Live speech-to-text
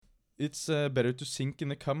It's better to sink in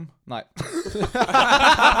the cum. Nei.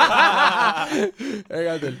 En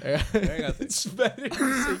gang til. It's better to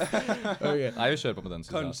sink. Okay. Nei, vi kjører på med den.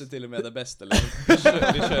 Kanskje til og med det beste, liksom. Vi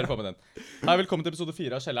kjører på med den. Hei, velkommen til episode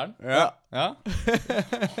 4 av Kjelleren. Ja.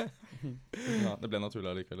 Ja, det ble naturlig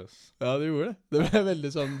allikevel. Ja, det gjorde det. Det ble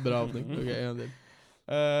veldig sånn bra åpning. Ok, en gang til.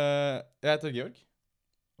 Jeg heter Georg,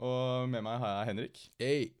 og med meg har jeg Henrik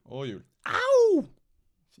Hey. og Juel. Au!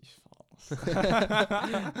 Fy faen, altså.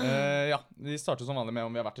 Ja, vi starter som vanlig med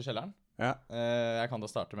om vi har vært i Kjelleren. Ja. Jeg kan da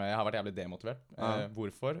starte med, jeg har vært jævlig demotivert.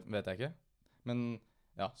 Hvorfor, vet jeg ikke. Men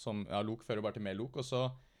ja, lok fører bare til mer lok, og så...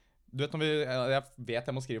 Du vet når jeg vet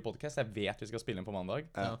jeg må skrive podcast, jeg vet vi skal spille inn på mandag,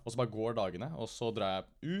 og så bare går dagene, og så drar jeg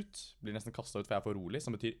ut, blir nesten kastet ut for jeg er for rolig,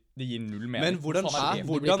 som betyr, det gir null mening. Men hvordan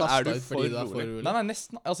er du for rolig? Nei,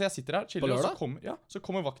 nesten, altså jeg sitter her, chiller, og så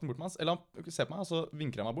kommer vakten bort med hans, eller han ser på meg, og så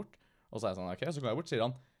vinker han meg bort, og så er jeg sånn, ok, så går jeg bort, sier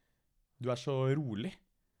han, du er så rolig.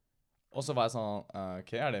 Og så var jeg sånn,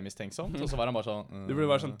 ok, er det mistenksomt? Og så var han bare sånn... Du ble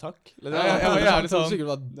bare sånn, takk. Jeg var jævlig sånn...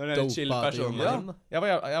 Sikkert var chill person. Jeg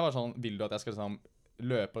var sånn, vil du at jeg skal sånn...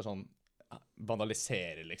 løpe og sånn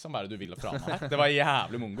vandalisere, liksom. Hva er det du vil fra meg her? Det var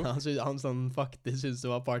jævlig mongo. Han sånn faktisk syntes det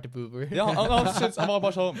var party pooper. Ja, han var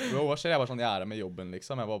bare sånn, bro, hva skjer? Jeg var sånn, jeg er med jobben,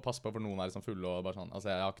 liksom. Jeg var passe på, for noen er liksom fulle og bare sånn,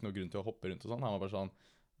 altså jeg har ikke noe grunn til å hoppe rundt og sånn. Han var bare sånn,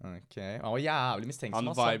 ok. Han var jævlig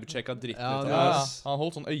mistenksom, altså. Han vibe-checka dritten ut av oss. Han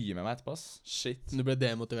holdt sånn øye med meg etterpå, ass. Shit. Du ble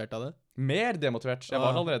demotivert av det? Mer demotivert. Jeg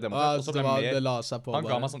var allerede demotivert, og så ble mer... Det la seg på han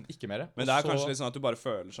ga meg sånn, ikke mer. Men det er kanskje litt sånn at du bare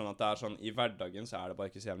føler sånn at det er sånn, i hverdagen så er det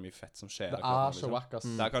bare ikke så jævlig mye fett som skjer. Det er så wack, ass.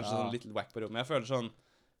 Det er kanskje sånn litt wack på rommet.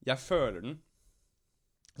 Jeg føler den.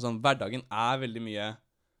 Sånn, hverdagen er veldig mye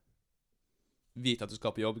vite at du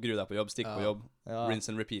skal på jobb, grue deg på jobb, stikke på jobb,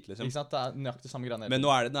 rinse and repeat, liksom. Ikke sant, det er nøyaktig samme greiene. Men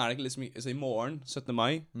nå er det ikke liksom, så i morgen, 17.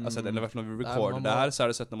 mai, altså eller i hvert fall når vi recorder det her, så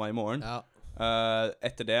er det 17. mai i morgen. Ja.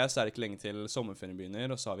 Etter det så er det ikke lenge til sommerferien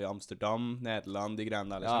begynner, og så har vi Amsterdam, Nederland, de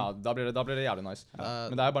greiene der, liksom. Ja, da blir det jævlig nice.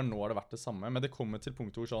 Men det er jo bare nå har det vært det samme, men det kommer til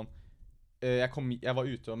punktet hvor sånn, jeg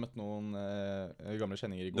var ute og møtte noen gamle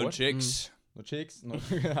kjenninger i går. Noen chicks.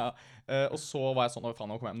 Og så var jeg sånn,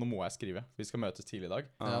 faen, nå må jeg skrive. Vi skal møtes tidlig i dag.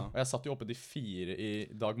 Og jeg satt jo oppe de 4 i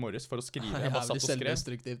dag morges for å skrive. Jeg bare satt og skrev.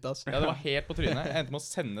 Selvdestruktivt, ass. Ja, det var helt på trynet. Jeg endte med å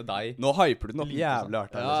sende deg. Nå hyper du den opp jævlig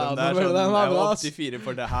hardt. Ja, det er sånn, jeg var opp til 4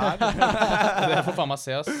 for det her. Det får faen meg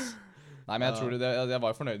se, ass. Nei, men jeg tror jeg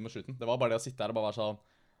var jo fornøyd med slutten. Det var bare det å sitte her og bare være sånn,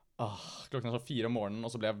 klokken er sånn 4 om morgenen,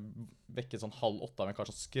 og så ble jeg vekket sånn 3:30 av en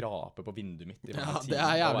kar som skraper på vinduet mitt. Ja, det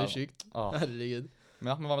er jævlig sykt. Herregud.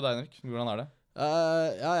 Ja, men hva med deg, Henrik? Hvordan er det?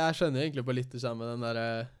 Ja, jeg skjønner egentlig på litt det samme, den der...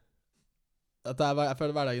 At jeg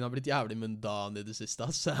føler hverdagen har blitt jævlig mundan i det siste,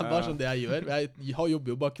 ass. Det er bare sånn det jeg gjør. Jeg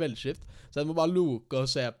jobber jo bare kveldsskift, så jeg må bare loke og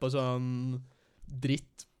se på sånn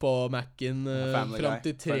dritt på Mac'en frem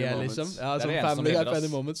til 3, liksom. Ja, sånn Family Guy, Funny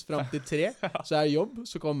Moments, frem til 3. Så er det jobb,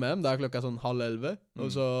 så kommer jeg hjem, da er klokka sånn 10:30, og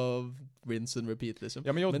så rinse and repeat, liksom.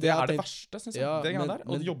 Ja, men det er det verste, synes jeg. Det er der,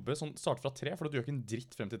 å jobbe sånn, starte fra 3, for du gjør ikke en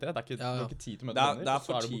dritt frem til 3. Det er ikke tid til å møte venner. Det er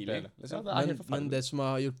for tidlig, liksom. Men det som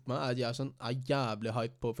har hjulpet meg, er at jeg er jævlig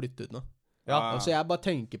hype på å flytte ut nå. Ja. Så jeg bare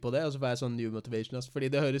tenker på det, og så får jeg sånn new motivation, altså, fordi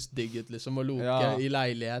det høres digg ut, liksom, å loke i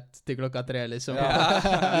leilighet til klokka 3, liksom.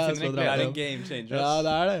 Det er en game changer. Ja,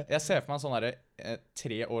 det er det. Jeg ser for meg en sånn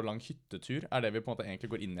 3 år lang hyttetur, er det vi på en måte egentlig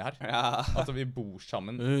går inn i her. At vi bor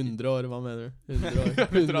sammen. 100 år, hva mener du?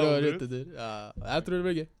 100 år hyttetur. Ja, jeg tror det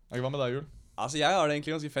blir gøy. Hva med deg, Juel? Altså, jeg har det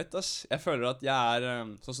egentlig ganske fett, ass. Jeg føler at jeg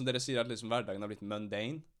er, sånn som dere sier at liksom hverdagen har blitt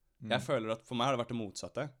mundane. Jeg føler at for meg har det vært det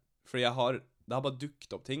motsatte. Fordi det har bare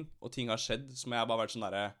dukket opp ting, og ting har skjedd som jeg har bare vært sånn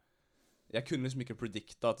der. Jeg kunne liksom ikke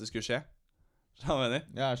predikta at det skulle skje. Skjønner du?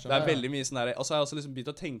 Ja, det er veldig mye sånn der. Og så har jeg også liksom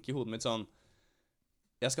begynt å tenke i hodet mitt sånn,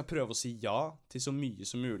 jeg skal prøve å si ja til så mye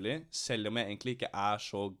som mulig, selv om jeg egentlig ikke er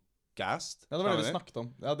så gassed. Ja, det var det vi snakket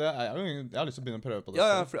om. Ja, jeg har lyst til å begynne å prøve på det.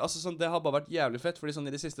 Ja, for altså, sånn, det har bare vært jævlig fett, fordi sånn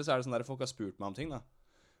i det siste så er det sånn der folk har spurt meg om ting, da.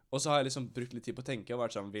 Og så har jeg liksom brukt litt tid på å tenke, og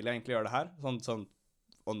vært sånn, vil jeg egentlig gjøre det her? Sånn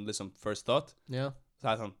on liksom first thought. Ja. Så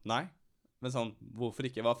er jeg sånn, nei. Men sånn, hvorfor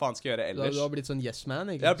ikke? Hva faen skal jeg gjøre ellers? Du har blitt sånn yes man,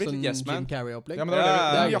 ikke? Jeg har blitt litt yes man. Jim Carrey-opplegg. Ja, men det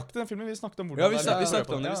er jakten den filmen vi snakket om. Ja, vi snakket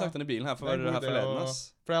om det. Vi snakket om det i bilen her forleden, ass.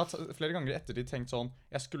 For jeg har flere ganger etter de tenkt sånn,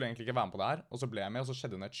 jeg skulle egentlig ikke være med på det her, og så ble jeg med, og så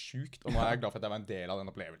skjedde det noe sjukt, og nå er jeg glad for at jeg var en del av den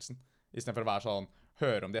opplevelsen. I stedet for å være sånn,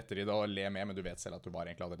 høre om det etter og le med, men du vet selv at du var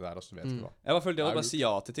egentlig allerede der, og så vet du hva. Jeg bare følte at bare si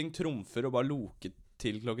ja til ting, trumfer og bare loke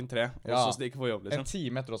til klokken 3, og så stikke på jobb, liksom. En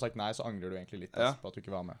time etter å ha sagt nei, så angrer du egentlig litt på at du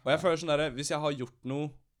ikke var med. Og jeg føler sånn der, hvis jeg har gjort noe,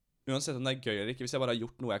 uansett om det er gøy eller ikke, hvis jeg bare har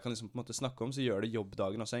gjort noe jeg kan liksom på en måte snakke om, så gjør det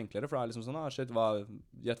jobbdagen også enklere, for det er liksom sånn, shit,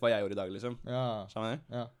 gjett hva jeg gjorde i dag, liksom. Ja. Skjønner du?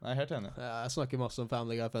 Ja, jeg er helt enig. Ja, jeg snakker masse om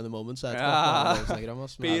Family Guy Funny Moments, så jeg vet ikke hva det Instagram,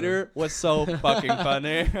 ass. Peter was so fucking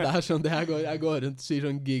funny. Det er sånn, jeg går rundt og sier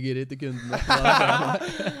sånn giggeri til kundene.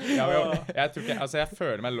 Jeg tror ikke, altså jeg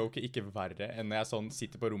føler meg low-key ikke verre enn når jeg sånn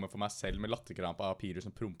sitter på rommet for meg selv med latterkramp av Pirus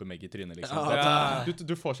som promper meg i trynet, liksom.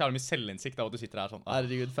 Du får så jævlig mye selvinnsikt av at du sitter her sånn.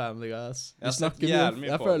 Herregud, Family Guy, ass. Jeg snakker jævlig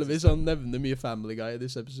mye jeg føler vi sånn nevner mye Family Guy i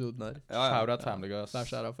disse episodene her. Shout-out Family Guy, ass.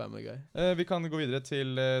 Shout-out Family Guy. Vi kan gå videre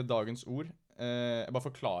til dagens ord. Jeg bare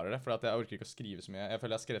forklarer det, for at jeg orker ikke å skrive så mye. Jeg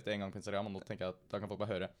føler jeg har skrevet det en gang på Instagram, og nå tenker jeg at da kan folk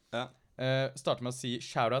bare høre. Starter med å si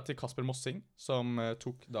shoutout til Kasper Mossing, som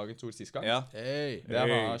tok dagens ord sist gang. Hey. Det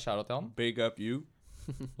var shoutout til han. Big up you.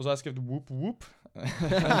 Og så har jeg skrevet whoop whoop.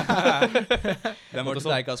 Den var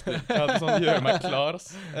til deg, Kasper. Ja, det er sånn, gjør meg klar,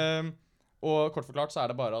 ass. Og kort forklart så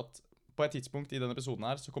er det bare at på et tidspunkt i denne episoden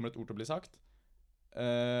her, så kommer et ord til å bli sagt.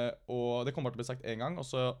 Og det kommer bare til å bli sagt en gang, og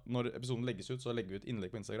så når episoden legges ut, så legger vi ut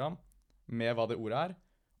innlegg på Instagram med hva det ordet er,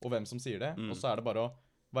 og hvem som sier det. Og så er det bare å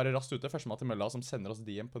være raskt ute. Førstemann til mølla som sender oss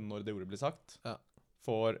DM på når det ordet blir sagt,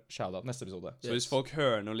 får shoutout neste episode. Så hvis folk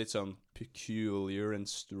hører noe litt sånn peculiar and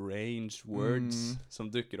strange words som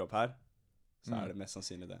dukker opp her, så er det mest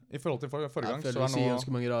sannsynlig det. I forhold til forrige gang, så er det noe... Jeg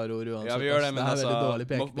ganske mange rare ord uansett. Ja, vi gjør det, men det er veldig dårlig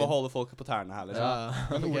må holde folk på tærne her, liksom.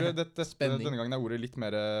 Men ordet, denne gangen er ordet litt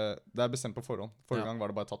mer, det er bestemt på forhånd. Forrige gang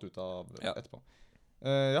var det bare tatt ut av etterpå.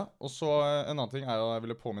 Og så en annen ting er at jeg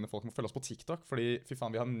ville påminne folk om å følge oss på TikTok, fordi fy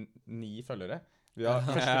faen, vi har 9 følgere. Vi har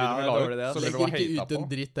første video vi la ut, så legger ikke ut en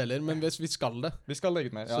dritt heller, men vi skal det. Vi skal legge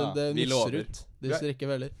ut mer, så det vi lover ut. Det strikker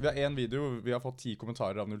veldig. Vi har en video, vi har fått 10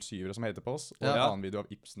 kommentarer av 07-ere som heter på oss, og en annen video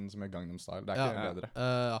av Ibsen som er Gangnam Style. Det er ikke bedre.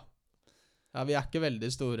 Ja, vi er ikke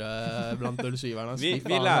veldig store blant 07-erne. Vi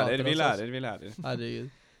lærer.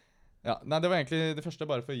 Herregud. Ja, nei, det var egentlig det første,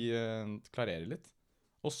 bare for å klarere litt.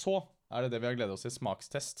 Og så er det vi har gledet oss til,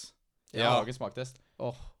 smakstest. Dagens smaktest.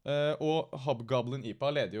 Og Hobgoblin IPA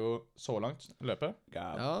leder jo så langt løpet.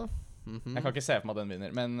 Ja. Jeg kan ikke se for meg at den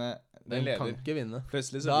vinner, men den leder. Kan ikke vinne.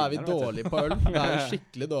 Da er vi dårlige på øl. Da er vi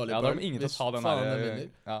skikkelig dårlige på øl. Ja, da er ingen til å ta den her.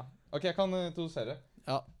 Ja. Ok, jeg kan introdusere.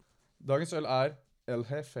 Ja. Dagens øl er El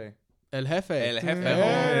Jefe. El Jefe.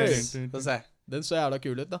 Få se. Den så jævla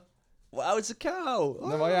kul ut, da. Wow, it's a cow!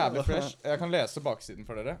 Den var jævlig fresh. Jeg kan lese baksiden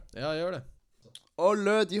for dere. Ja, gjør det.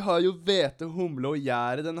 De har jo hvete, humle og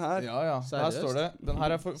gjær i den her. Ja. Her står det. Den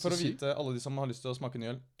her er for å vite alle de som har lyst til å smake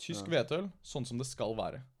ny øl. Tysk hvetøl, sånn som det skal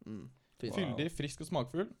være. Fyldig, frisk og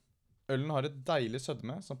smakfull. Ølen har et deilig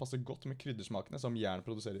sødme som passer godt med kryddersmakene som Gjæren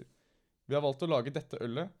produserer. Vi har valgt å lage dette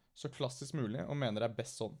ølet så klassisk mulig og mener det er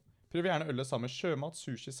best sånn. Prøv gjerne ølet sammen med sjømat,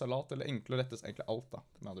 sushi, salat eller enkle og rettes egentlig alt da,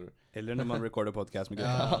 med andre ord. Eller når man recorder podcast med Gjør.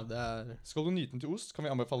 Ja, det er... Skal du nyte den til ost, kan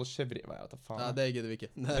vi anbefale chèvre. Hva er det, faen? Ja, det gidder vi ikke.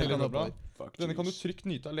 Denne kan du trygt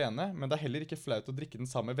nyte alene, men det er heller ikke flaut å drikke den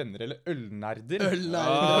sammen med venner eller ølnerder.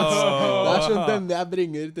 Ølnerder! Det er sånn denne jeg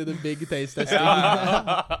bringer til den big taste testing.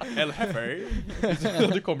 El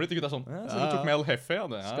Jefe. Du kommer dit, gutta sånn. Så du tok med El Jefe, ja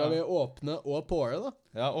det. Skal vi åpne og påre da?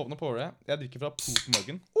 Ja, åpne og påre. Jeg drikker fra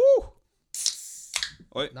Poop-muggen.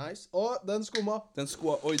 Oi. Nice. Den skumma. Den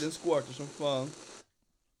skvarter som faen.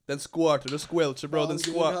 Den skvarter og squelcher, bro.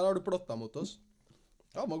 Her har du plotta mot oss.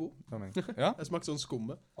 Ja, den var god. Ja? Jeg smakte sånn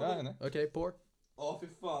skumme. Ja, jeg er enig. Ok, pour. Fy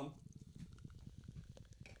faen.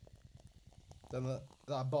 Det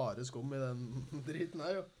er bare skum i den driten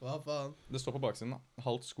her, jo. Hva faen? Det står på baksiden da.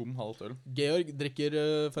 Halvt skum, halvt øl. Georg drikker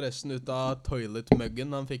forresten ut av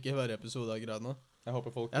toilet-muggen han fikk i hver episode av Grana. Jeg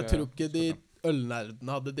håper folk... Jeg tror ikke de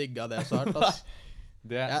ølnerdene hadde digget det så hardt, ass.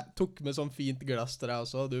 Jeg tok med sånn fint glass til deg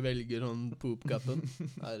også. Du velger sånn poop-kappen.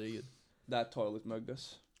 Herregud. Det er toilet mug, ass.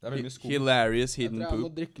 Det er veldig mye skum. Hilarious hidden poop. Jeg tror jeg må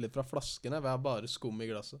drikke litt fra flaskene. Vi har bare skum i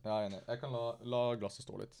glasset. Ja, jeg er enig. Jeg kan la glasset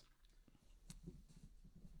stå litt.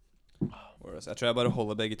 Jeg tror jeg bare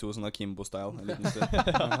holder begge to sånn Akimbo-style en liten stund.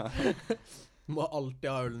 Må alltid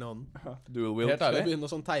ha ølen i hånden. Dual will. Helt ærlig. Skal vi begynne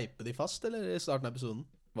å sånn teipe de fast, eller i starten av episoden?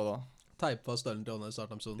 Hva da? Teipe fast ølen til hånden i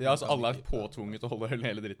starten av episoden. Ja, altså alle er påtvunget å holde ølen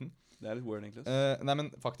hele dritten. Det er litt weird, egentlig. Nei, men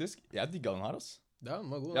faktisk, jeg digget den her, ass. Ja, den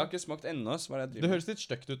var god. Jeg har ikke smakt ennå, så hva er det jeg driver Det høres litt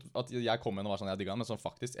støkt ut at jeg kom inn og var sånn, jeg digget den, men sånn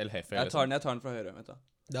faktisk, El Jefe. Jeg tar den fra høyre, vet du.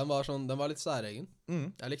 Den var litt særegen.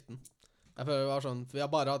 Jeg likte den. Jeg føler det var sånn, for vi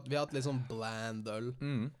har hatt litt sånn bland øl.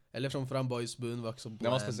 Eller sånn fra en Boys Boon var ikke så bland.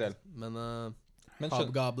 Den var spesiell. Men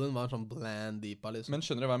Hobgoblin var sånn bland IPA, liksom. Men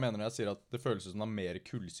skjønner du hva jeg mener når jeg sier at det føles som den har mer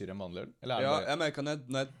kullsyre enn vanlig øl? Eller ja, jeg merket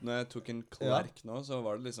når jeg tok en klerk nå, så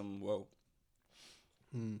var det liksom, wow.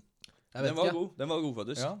 Den var god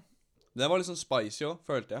faktisk. Ja. Den var litt sånn spicy også,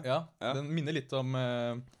 følte jeg. Ja, den minner litt om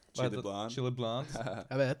Chili Blonde.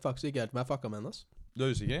 Jeg vet faktisk ikke helt om jeg fucka med henne, ass. Du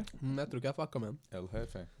er usikker? Jeg tror ikke jeg fucka med den. El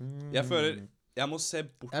Jefe. Jeg føler, jeg må se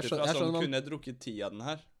bort fra sånn, kunne jeg drukket 10 av den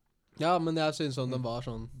her? Ja, men jeg synes sånn, den var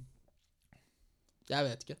sånn... Jeg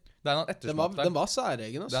vet ikke. Det er en ettersmak der. Den var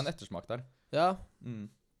særegen, ass. Det er en ettersmak der. Ja.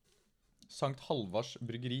 Sankt Halvards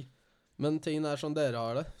bryggeri. Men tingen sånn dere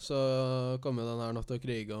har det, så kommer den her nå til å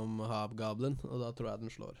krige om Hobgoblin, og da tror jeg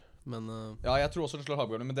den slår. Men Ja, jeg tror også den slår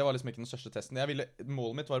Hobgoblin, men det var liksom ikke den største testen.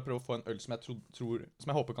 Målet mitt var å prøve å få en øl som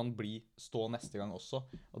jeg håper kan stå neste gang også.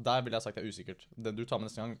 Og der ville jeg sagt det usikkert. Den du tar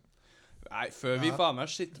med neste gang. Nei, før vi faen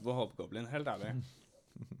meg sitter på Hobgoblin, helt ærlig.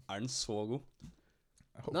 Den så god?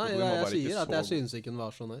 Nei, jeg sier at jeg synes ikke den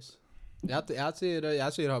var så nice. Jeg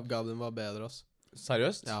sier Hobgoblin var bedre, altså.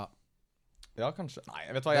 Seriøst? Ja, kanskje. Nei,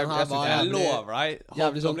 vet du hva, Jeg lover deg,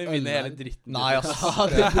 Hobgoblin vinner hele dritten. Nei, ass.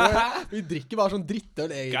 Vi drikker bare sånn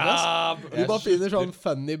drittøl egentlig, ass. Vi bare finner sånn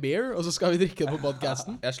funny beer, og så skal vi drikke det på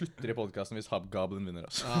podcasten. Jeg slutter i podcasten hvis Hobgoblin vinner,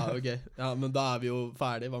 altså. Ja, ok. Ja, men da vi jo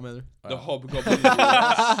ferdig, hva mener du? The Hobgoblin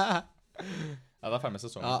vinner. Ja, det ferdig med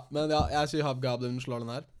sesongen. Ja, men ja, jeg sier Hobgoblin slår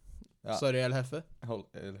den her. Ja. Sorry, El Hefe.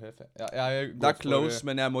 Ja, det klose,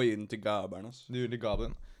 men jeg må gi den til Gaberen, altså. Du gir til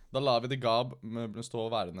Gaben. Da lar vi det Gab stå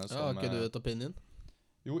værende som... Ja, har ikke du et opinion?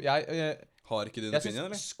 Jo, Har ikke du en opinion,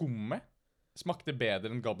 eller? Jeg synes skummet smakte bedre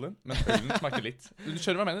enn Goblin, men ølen smakte litt. Du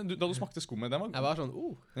skjønner hva jeg mener? Da du smakte skummet, den var god. Jeg var sånn,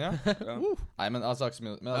 Ja. Nei, men altså, ikke så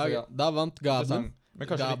mye. Men, ja, da vant Goblin. Men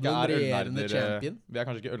kanskje Goblin, regjerende champion. Vi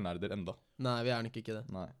kanskje ikke ølnerder enda. Nei, vi nok ikke det.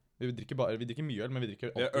 Nei. Vi drikker mye øl, men vi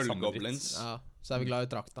drikker alltid samme ølgoblins. dritt. Ja, så vi glad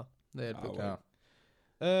i trakta. Det hjelper jo ikke.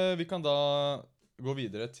 Ja. Vi kan da gå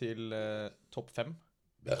videre til topp 5.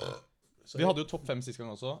 Vi hadde jo topp 5 sist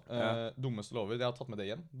gang også. Dummeste lover. Jeg har tatt med det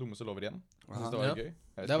igjen. Dummeste lover igjen. Jeg synes det var gøy.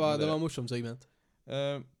 Det var et morsomt segment.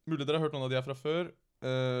 Mulig dere har hørt noen av de her fra før.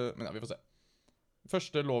 Men ja, vi får se.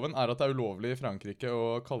 Første loven at det ulovlig i Frankrike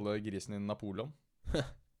å kalle grisen din Napoleon.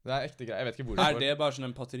 Det ekte greier. Jeg vet ikke hvorfor. Det bare sånn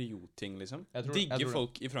en patriotting, liksom? Digger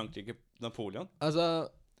folk i Frankrike Napoleon? Altså...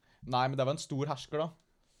 Nei, men det var en stor hersker, da.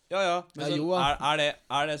 Ja. Men sånn,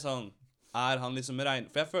 det sånn... han liksom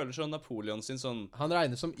For jeg føler sånn Napoleon sin sånn... Han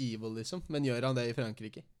regner som evil, liksom. Men gjør han det i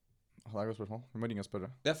Frankrike? Det er et godt spørsmål. Vi må ringe og spørre.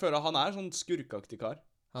 Jeg føler han sånn skurkaktig kar.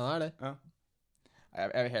 Han det. Ja.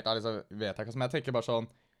 Jeg helt ærlig så vet jeg ikke, men jeg tenker bare sånn...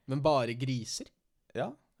 Men bare griser? Ja.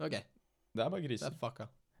 Ok. Det bare griser. Det fucka.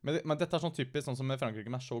 Men dette så typisk, sånn som med Frankrike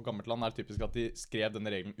med så gammelt land, det typisk at de skrev denne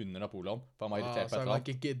regelen under Napoleon. For han var irritert på et eller annet. Så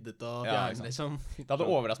han ikke giddet å fjerne, liksom. Det hadde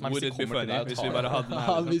overrasket meg hvis de kommer til deg hvis vi bare hadde den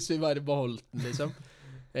her. Hvis vi bare beholdt den, liksom.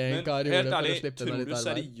 Men helt ærlig, tror du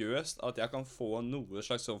seriøst at jeg kan få noe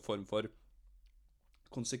slags sånn form for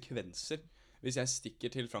konsekvenser hvis jeg stikker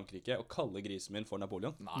til Frankrike og kaller grisen min for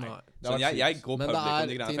Napoleon? Nei. Sånn, jeg går public om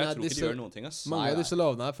de greiene, for jeg tror ikke de gjør noen ting, ass. Mange av disse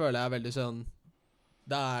lovene her føler jeg veldig sånn...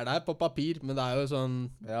 Det der på papir, men det jo sånn...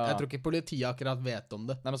 Jeg tror ikke politiet akkurat vet om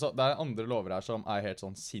det. Nei, men så, det andre lover her som helt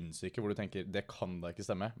sånn sinnssyke, hvor du tenker, det kan da ikke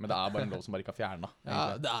stemme. Men det bare en lov som bare ikke har fjernet.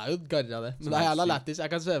 Ja, det jo garra det. Men det jævla lættis.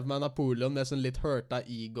 Jeg kan se for meg Napoleon med sånn litt hurta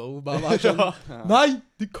ego. Bare var sånn, nei,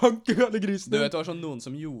 du kan ikke kalle grisen. Du vet, det var sånn noen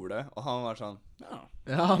som gjorde det, og han var sånn...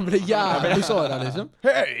 Ja, han ble jævlig såret, liksom.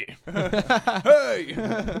 Hei!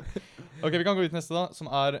 Hei! Ok, vi kan gå ut neste da, som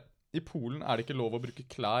I Polen det ikke lov å bruke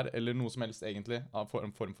klær eller noe som helst egentlig, av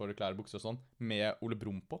en form for klær, bukser og sånn, med Ole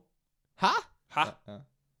Brumm på. Hæ? Ja.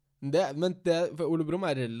 For Ole Brumm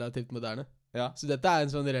relativt moderne. Ja. Så dette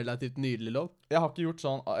en sånn relativt nydelig lov. Jeg har ikke gjort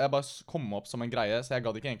sånn, jeg bare kom opp som en greie, så jeg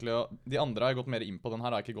gadd ikke egentlig de andre har jeg gått mer inn på, den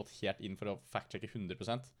her har jeg ikke gått helt inn for å fact-checke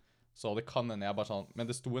 100%. Så det kan hende jeg bare sånn, men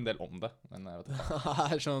det sto en del om det. Men jeg vet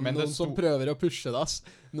ikke. Sånn, men noen som prøver å pushe det, ass.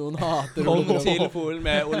 Noen hater Ole Brumm. Til Polen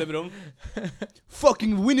med Ole Brumm.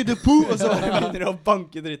 Fucking Winnie the Pooh! Og så begynner å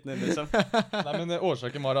banke dritten inn, liksom. Nei, men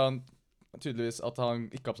årsaken var tydeligvis at han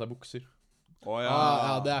ikke har på seg bukser.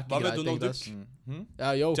 Ja, det ikke hva greit. med Donald Duck?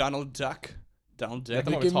 Ja, yo. Donald Duck.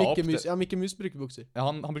 Mikke Mus bruker bukser. Ja,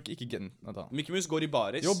 han bruker ikke gen. Mikke Mus går I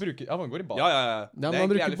baris. Jo, han går I baris. Ja. Men han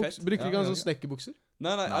bruker ikke han sånn snekkerbukser?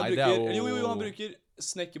 Nei, han bruker... Jo, han bruker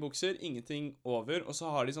snekkerbukser, ingenting over, og så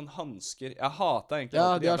har de sånn hansker. Jeg hater egentlig...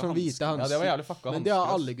 Ja, de har sånn hvite hansker. Ja, det var jævlig fucka hansker. Men de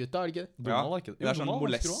har alle gutta, det ikke det? Donald har ikke det. Det sånn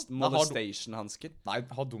molestation-hansker. Nei,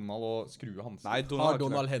 har Donald og skrue hansker. Nei, har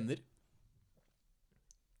Donald hender?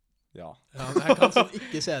 Ja. Men jeg kan sånn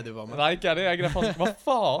ikke se det på meg. Nei, ikke det. Jeg greier fast. Hva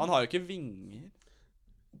faen? Han har jo ikke vinger.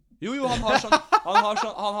 Jo, han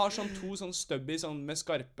har sånn to sånn stubby sånn med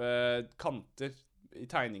skarpe kanter I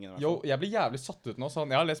tegningen. Jo, jeg blir jævlig satt ut nå,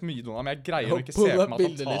 sånn. Jeg har lest mye Donald, men jeg greier ikke se for meg at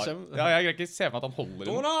han tar... Liksom. Ja, jeg greier ikke se for meg at han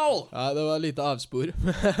holder Donald! Ja, det var lite avspor,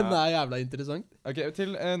 men det jævla interessant. Ok,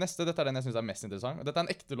 til neste, dette den jeg synes mest interessant. Dette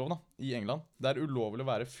en ekte lov da, I England. Det ulovlig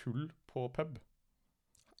å være full på pub.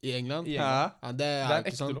 I England? Ja, det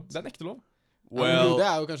ikke sant. Det en ekte lov. Well, det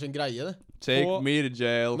jo kanskje en greie, det. Take me to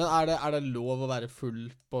jail. Men det lov å være full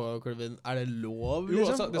på klubben? Det lov, liksom, jo,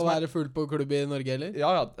 altså, å være full på klubb I Norge, eller?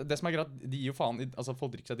 Ja, det som greit, de gir jo faen, altså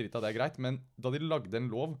folk drikker seg dritt av det greit, men da de lagde en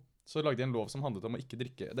lov, så lagde de en lov som handlet om å ikke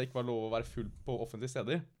drikke, det ikke var lov å være full på offentlige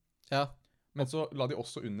steder. Ja. Men så la de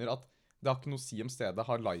også under at det har ikke noe å si om stedet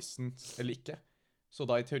har license eller ikke. Så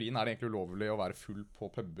da i teorien er det egentlig ulovlig å være full på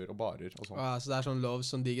puber og barer og sånn. Så det er sånn lov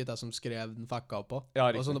som de gutta som skrev den fucka opp på. Ja,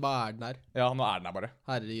 Og riktig. så det bare er den der. Ja, nå er den der bare.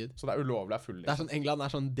 Herregud. Så det er ulovlig å være full. Det er sånn, England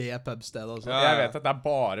er sånn det pubstedet også. Ja. Jeg vet at det er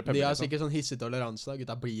bare puber. De har liksom. sikkert sånn hissig toleranse da.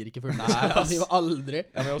 Gutta blir ikke fulle. Nei, Nei, de var aldri.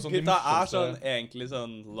 Ja, men også de Gutta er morsomste- sånn, egentlig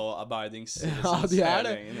sånn law-abiding citizens. Ja, de er hele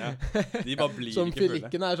det. gjengen, ja. De bare blir Som ikke fulle.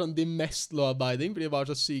 fylliken er sånn de mest law-abiding, fordi de bare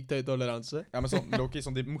har så sykt høy toleranse. Ja, men sånn, Loki,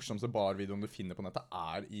 sånn de morsomste barvideoene du finner på nettet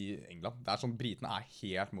er i England. Det er sånn, britene er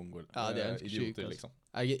helt mongol. Ja, de er ganske idioter, syke, liksom.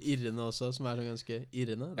 Er det ikke irrene også, som er sånn ganske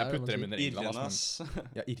irrene? Det er Jeg det putter man dem sier. under England. Irrene, Altså, ass. men,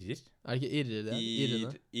 ja, irrer? Er det ikke irrer det?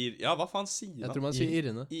 Irrene? Ja, hva faen sier Jeg man? tror man sier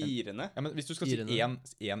irrene. Irene? Ja, men hvis du skal Irrene.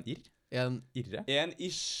 si en irr? En Irre?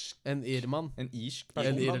 En irmann. En irsk En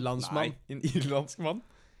person? irlandsmann. Nei, en irlandsk mann?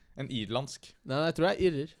 En irlandsk. Nei, jeg tror det er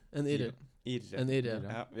irrer. En irrer. Irre. En irre.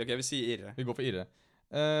 Ja, ok, vi sier irre. Vi går for irre.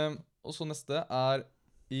 Og så neste er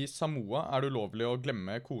i Samoa er det ulovlig å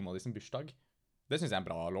glemme kona di sin bursdag. Det synes jeg er en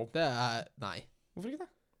bra lov. Det er Nei. Hvorfor ikke det?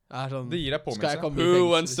 Det er sånn Det gir deg Skal jeg påminnelse. komme i Who fengsel,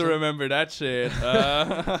 wants to liksom? remember that shit?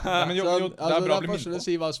 Ja, men jo, Sånn, det er altså, bra å det bli er minnet forskjell å på.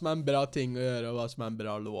 si hva som er en bra ting å gjøre, og hva som er en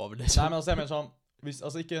bra lov, Nei, liksom. men altså, jeg mener sånn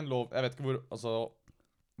altså ikke en lov. Jeg vet ikke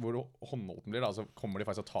hvor håndholdt den blir, da. Så kommer de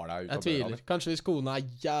faktisk og tar deg ut Jeg av døra. tviler. Kanskje hvis kona er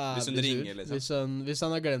jævlig Hvis hun ringer, liksom. sur. Hvis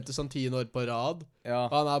han har glemt det sånn 10 år på rad, Ja.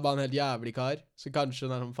 og han er bare en helt jævlig kar, så kanskje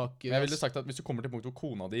hun er sånn fuck you. Men jeg ville ass. sagt at hvis du kommer til punkt hvor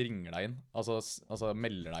kona di ringer deg inn, altså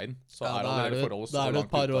melder deg inn, så Ja, er da er allerede det forholdet så da er det langt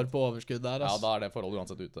et par ute år at- på overskudd der, Ja, ass. da er det forholdet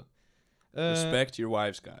uansett ute. Respect your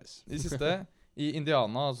wives, guys. I siste, i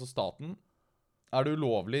Indiana, altså staten, er det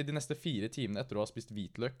ulovlig de neste 4 timene etter å ha spist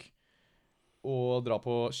hvitløk å dra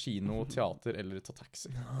på kino, teater eller ta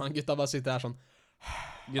taxi. Han gutta bare sitter her sånn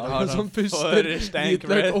Gutta Ja, har sånn sånn puster, for stank hvitløk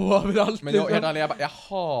bread. overalt. Men jo, helt liksom. ærlig, jeg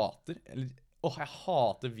hater jeg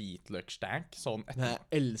hater hvitløkstank sånn Men etter.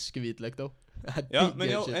 jeg elsker hvitløk, da. Jeg Ja, digger men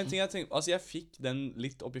jo, shiten. en ting jeg tenkte Altså, jeg fikk den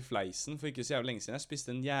litt opp i fleisen for ikke så jævlig lenge siden. Jeg spiste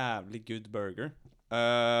en jævlig good burger.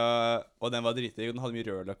 Og den var dritdigg, og den hadde mye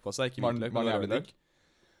rødløk på seg. Ikke Var den- hvitløk, var men den jævlig rødløk.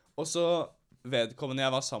 Og så vedkommende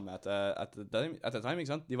jeg var sammen med etter time, ikke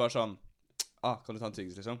sant? De var sånn kan du ta en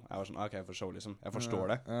tyggis, liksom? Jeg var sånn, ok, for show, liksom. Jeg forstår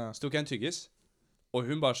det. Ja. Så tok jeg en tyggis, og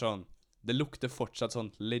hun bare sånn Det lukter fortsatt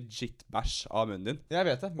sånn legit bæsj av munnen din. Jeg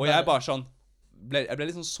vet det. Og jeg bare sånn Jeg ble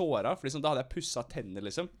litt sånn såret, for liksom, da hadde jeg pusset tenner,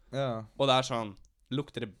 liksom. Ja. Og det er sånn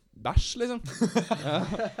Lukter det bæsj, liksom?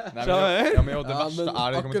 Nei, men jo, ja, men jo, det Ja, verste men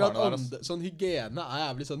er de akkurat kommentarene der. ass. sånn hygiene er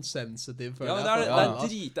jævlig sånn sensitiv, føler Ja, men jeg. det er, for det alle,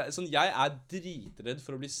 er ass. sånn, jeg er dritredd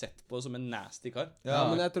for å bli sett på som en nasty kar. Ja,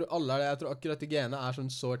 men jeg tror alle er det. Jeg tror akkurat hygiene er sånn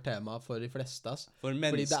sårt tema for de fleste, ass. For Fordi det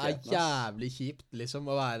er menneskeheten, ass. jævlig kjipt, liksom,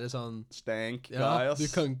 å være sånn Stank guy, Ja, ass. du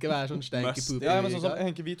kan ikke være sånn stanky Musty. poopy. Ja, men sånn som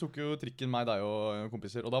Henke, vi tok jo trikken, meg, deg og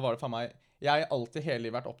kompiser, og da var det faen meg Jeg har alltid hele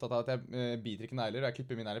livet vært opptatt av at jeg biter ikke negler, og jeg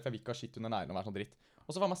klipper mine negler, for jeg vil ikke ha skitt under neglene og være sånn dritt.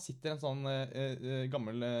 Og så faen meg sitter en sånn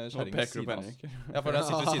gammel Nå kjerring ved peker du siden på av oss. Henrik. Ja, for den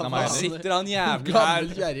sitter ved siden av meg. Hva Henrik. sitter han jævlig Gammel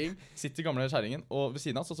her? kjerring. Sitter gamle kjerringen, og ved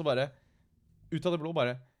siden av oss, og så bare ut av det blå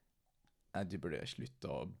bare Nei, du burde slutte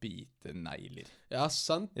å bite negler. Ja,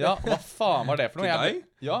 sant. Ja, hva faen var det for noe? Til Jeg- deg?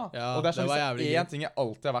 Ja, Ja, og det er sånn, det var hvis det jævlig er én ting jeg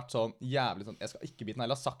alltid har vært sånn jævlig sånn Jeg skal ikke bite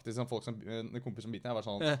negler. Jeg har sagt det til sånn folk som kompiser som biter negler. Jeg var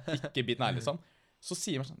sånn Ikke bit negler, liksom. Så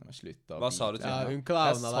sier man sånn Men slutt å Hva sa du til Ja, henne? hun Jeg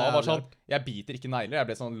clowna sa deg bare jævlig sånn hardt. Jeg biter ikke negler. Jeg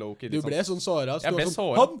ble sånn low-key. Du ble sånn såra. Jeg ble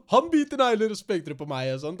sånn, såret. han biter negler, og så pekte du på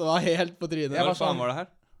meg og sånt. Det var helt på trynet. Jeg var Hva faen sånn- var det her?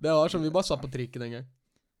 Det var sånn vi bare satt på trikken en gang.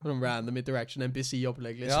 Sånn random interaction,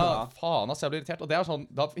 NPC-opplegg, liksom. Ja, faen, ass. Jeg ble irritert. Og det er sånn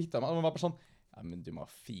Da hitta jeg meg. Og man var bare sånn Ja, men du må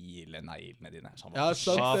file neglene dine. Så han Ja, var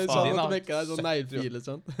sant. kjeften Det er din, sånn da. at du vekker deg sånn Søtter. neglefil og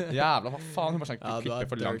sånt. Jævla, hva faen? Hun bare sånn Ja, du Klippe har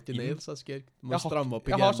for langt dirty inn. nails, ass, Georg. Du må Jeg har- stramme opp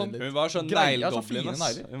i jeg har gamet sånn- litt. Hun var sånn Greier, så neglegoblin, fine ass.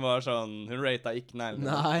 negler. Hun var sånn Hun rata ikke neglene.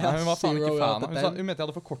 Nei, Nei, hun var faen ikke 0 fan out av of Hun 10. mente jeg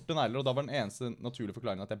hadde for korte negler, og da var den eneste naturlige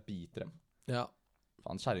forklaringen at jeg biter dem. Ja.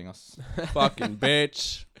 Faen, kjerring, ass. Fucking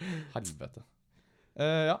bitch. Helvete.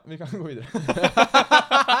 Ja, vi kan gå videre.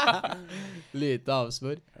 Lite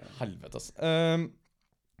avspor. Helvete, ass.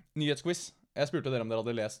 Nyhetsquiz. Jeg spurte dere om dere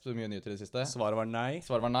hadde lest mye nyheter i det siste. Svaret var nei.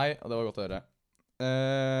 Svaret var nei, og det var godt å høre.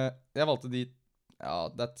 Jeg valgte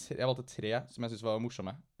jeg valgte 3 som jeg synes var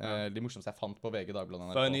morsomme. De morsomste jeg fant på VG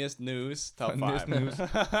Dagbladet. Funniest news, top Funniest 5. news.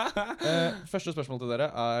 Første spørsmål til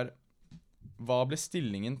dere er hva ble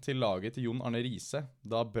stillingen til laget til Jon Arne Riise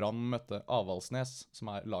da Brann møtte Avaldsnes, som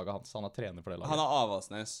er laget hans? Han er trener for det laget. Han er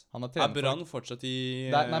Avaldsnes. Han er Er trener for Brann fortsatt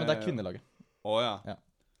i Nei, men det er kvinnelaget. Å ja.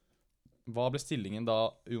 Hva ble stillingen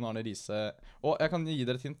da Jon Arne Riise Og jeg kan gi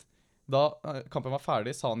dere et hint. Da kampen var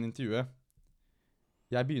ferdig, sa han i intervjuet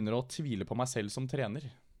Jeg begynner å tvile på meg selv som trener.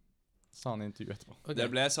 Sa han i intervjuet etterpå. Ok. Det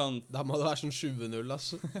ble sånn Da må det være sånn 7-0,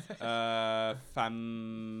 altså.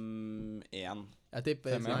 5-1. Jeg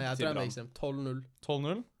tipper, 5-1 nei, jeg til tror jeg er Brann. ekstremt. 12-0,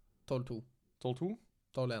 12-0? 12-2, 12-2?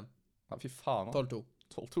 12-1. Ja, fy faen. 12-2.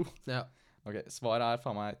 12-2. Ja. Ok, svaret er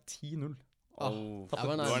faen meg 10-0. Oh, jeg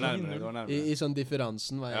var du var nærmere, du var nærmere. I sånn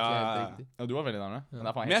differansen var jeg ikke helt riktig. Ja, du var veldig nærmere. Men, det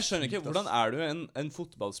er faen Men jeg helt skjønner ikke, sykt, hvordan ass. er du en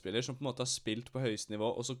fotballspiller som på en måte har spilt på høyeste nivå,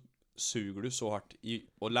 og så suger du så hardt i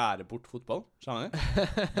å lære bort fotball? Skjønner du?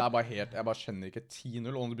 Det er bare helt, jeg bare skjønner ikke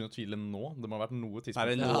 10-0, og om du begynner å tvile nå, det må ha vært noe tidspunkt.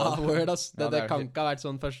 Er det Ja, word, ass. Ja, Det er kan helt- ikke ha vært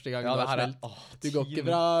sånn første gang Ja, du det har her er, spilt. Du går ikke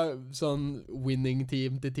fra sånn winning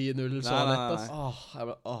team til 10-0 så Nei, nei, lett,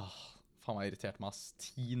 ass. Faen meg irritert meg, ass.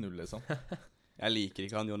 10-0, liksom. Jeg liker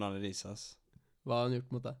ikke han Jon Arne Riise, ass. Hva har han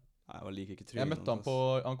gjort mot deg? Nei, jeg liker ikke Jeg trynet møtte han hans, på,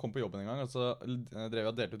 ass. han kom på jobben en gang, og så drev jeg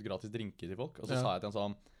og delte ut gratis drinker til folk, og så Ja. sa jeg til han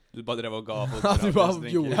sånn, Du bare drev og ga folk Ja, du gratis bare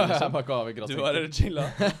drinker. gjorde ja, jeg bare ga gratis Du bare drinker.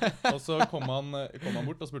 chilla. Og så kom han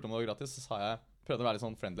bort og spurte om det var gratis, så sa jeg, prøvde å være litt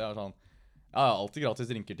sånn friendly, jeg var sånn, ja, jeg har alltid gratis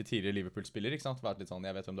drinker til tidligere Liverpool-spillere, ikke sant? Vært litt sånn,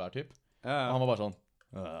 jeg vet hvem du er, typ. Og Ja, han var bare sånn,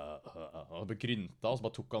 og begrynta, og så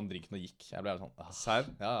bare tok han drinken og gikk. Jeg ble sånn, Serr?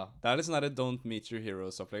 ja, Det er litt sånn der Don't Meet Your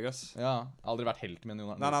Heroes-opplegg, ass. ja, aldri vært helt med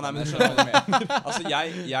Jon Arne. Nei, men jeg du skjønner hva du mener.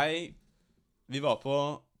 Altså, vi var på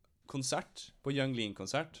konsert, på Young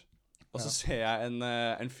Lean-konsert, og så ser jeg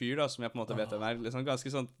en fyr da, som jeg på en måte vet hvem er, liksom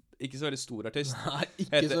ganske sånn, ikke så veldig stor artist. Nei,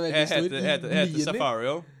 ikke så veldig stor. Heter Niende.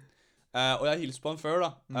 Safario. Og jeg hilste på han før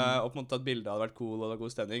da, og på en måte tatt bilder, hadde vært cool, og det var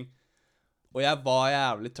god stemning. Og jeg var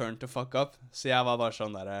jævlig turned to fuck up, så jeg var bare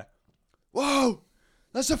sånn der, wow,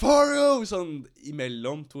 det er Safario! Sånn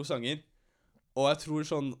imellom to sanger. Og jeg tror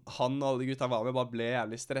sånn, han og alle de gutta var med bare ble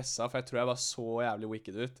jævlig stresset, for jeg tror jeg var så jævlig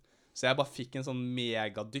wicked ut. Så jeg bare fikk en sånn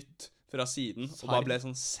megadytt fra siden, og bare ble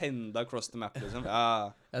sånn sendet across the map, liksom.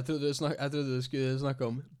 Ja. Jeg trodde du skulle snakke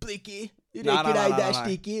om Blicky, du Nei, reker nei, deg, nei, det er nei.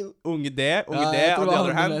 sticky. Unge D, Ja, on jeg the tror det var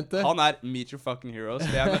other han du hand, mente. han er Meet Your Fucking Heroes.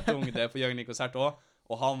 For jeg møtte Unge D på Young Lean-konsert også,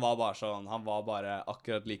 og han var bare sånn, han var bare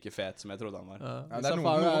akkurat like fet som jeg trodde han var. Ja, Ja, det er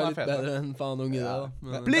Safari noen er litt fete. bedre enn faen unge det, Ja. da.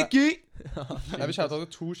 Men, Blicky! Jeg vil shoute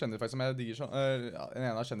out to kjendiser faktisk som jeg digger sånn, ja,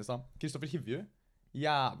 en av kjendisene, Kristoffer Hivju,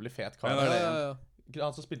 jævlig fet kar. Ja, ja, ja, ja.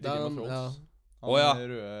 Han som spilte Det i er Game of han, Thrones. Han Å, ja. med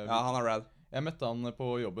røde- Ja, han er rad. Jeg møtte han på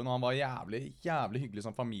jobben, og han var jævlig hyggelig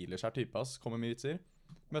sånn familieskjær type, ass. Kommer med vitser.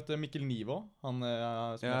 Møtte Mikkel Nivo, han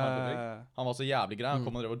som er fan på drikk. Han var så jævlig grei, han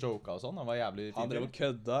kom og drev og joka og sånn, han var jævlig Han drev fin. og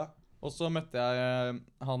kødda. Og så møtte jeg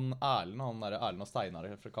han Erlend, han der Erlend og Steinar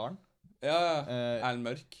fra Karen. Ja, Eh, Erlend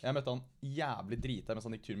Mørk. Jeg møtte han jævlig drita mens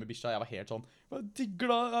han gikk tur med bikkja. Jeg var helt sånn, jeg digger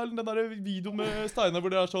da Erlend, den der videoen med Steinar hvor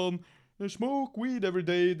det er sånn, smoke weed every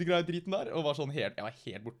day, de greie driten der. Og var sånn helt, jeg var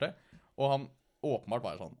helt borte. Og han åpenbart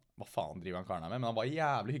bare sånn, hva faen driver han karen her med? Men han var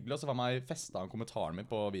jævlig hyggelig, og så var meg festet han kommentaren min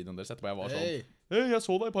på videoen deres etterpå. Jeg var sånn, Hei, hei, jeg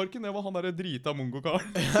så deg i parken, det var han der drita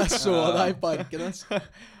mongo-karen. jeg så deg i parken, ass.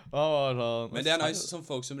 Han var sånn, Men det er nice som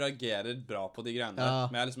folk som reagerer bra på de greiene der. Ja.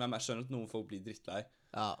 Men jeg skjønner at noen folk blir drittlei.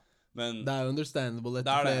 Ja, Men det er jo understandable Det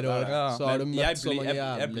etter er det, flere det er år. det. Ja. Så har du Men møtt så mange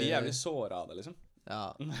jeg blir jævlig jævlig... såret av det, liksom.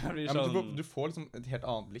 Ja. Jeg blir ja, men sånn du får liksom et helt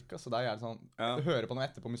annet blikk, altså. Det er jævlig sånn, Ja. du hører på noe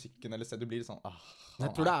etterpå musikken, eller du blir litt sånn,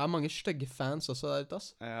 Jeg tror det er mange stygge fans også der ute,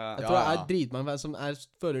 ass. Ja. Jeg tror det Ja. er dritmange fans som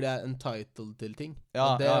føler de er entitled til ting.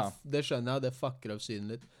 Ja, Og det, ja. det skjønner jeg, og det fucker opp synet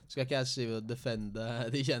litt. Skal ikke jeg si å defende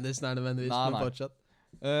de kjendisene her nødvendigvis, Nei, men nei. fortsatt.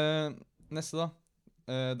 Neste da.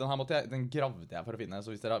 Den gravde jeg for å finne,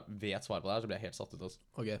 så hvis dere vet svaret på det her, så blir jeg helt satt ut, altså.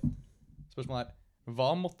 Ok. Spørsmålet er,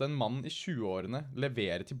 hva måtte en mann i 20-årene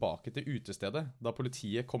levere tilbake til utestedet da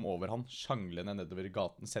politiet kom over han sjanglende nedover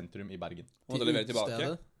gaten sentrum i Bergen? Måtte levere tilbake.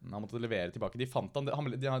 Utestedet. Han måtte levere tilbake. De fant han, det var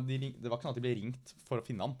ikke sånn at de ble ringt for å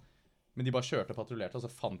finne han, men de bare kjørte og patruljerte, og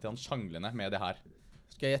så fant de han sjanglende med det her.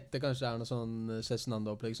 Skal jeg gjette, kanskje det er noe sånn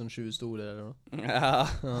Cezinando-opplegg, sånn 20 stoler eller noe? Ja,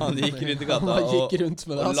 han gikk rundt i gata Han og, gikk rundt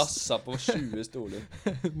med det, og ass. lassa på 20 stoler.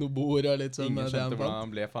 Noe bord og litt sånn. Ingen det han skjønte hvordan fant.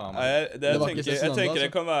 han ble faen. Nei, Det var ikke jeg Cezinando, tenker det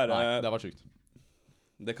altså. kan være Nei, det var sykt.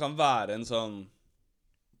 Det kan være en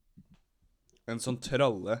sånn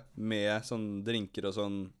tralle med sånn drinker og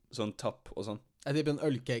sånn tapp og sånn. Jeg tipper en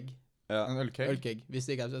ølkegg. Ja. En ølkeg. Ølkegg. Hvis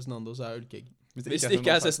det ikke er Cezinando, så er det ølkegg. Hvis det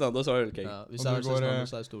ikke er Cezinando, så er det ølkegg. Ja, hvis Og det er du går, Cezinando,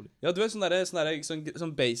 så er det stoler. Ja, du vet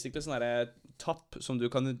sånn basically sånn derre tapp som du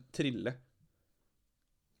kan trille.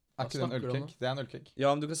 Er ikke det en snakker du om ølkeg? Det er en ølkeg.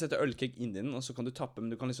 Ja, men du kan sette ølkegg inn i den, og så kan du tappe,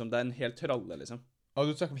 men du kan liksom, det er en hel tralle, liksom. Og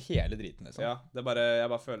du snakker om hele driten, liksom. Ja, det er bare,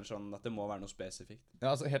 jeg bare føler sånn at det må være noe spesifikt.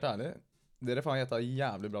 Ja, altså, helt ærlig. Dere faen gjetta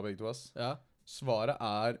jævlig bra begge to, ass. Ja. Svaret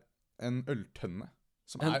er en øltønne,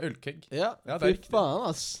 som En- er ølkegg. Ja, Ja, det er fy riktig. faen,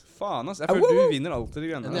 ass. Faen, ass. Jeg føler du vinner alltid de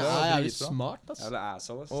greiene. Men der. jeg det er er jævlig dritbra. smart, ass. Jævla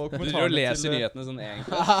asshole, ass. Og Du kommentarene leser til- nyhetene sånn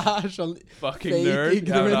egentlig. sånn Fucking fake nerd.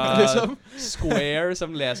 ignorant, Jævla liksom. square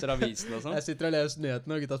som leser avisen og sånn. Jeg sitter og leser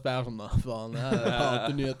nyhetene, og gutta spør sånn, da, faen, jeg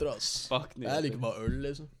hater nyheter, ass. Fuck Jeg liker nyheter. bare øl,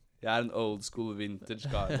 liksom. Jeg er en old school vintage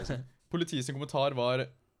kar, liksom. Politiets kommentar var,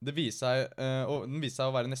 den viste seg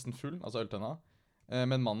å være nesten full, altså øltønna,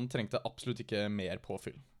 men mannen trengte absolutt ikke mer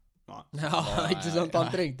påfyll. Ja, ikke sant? Han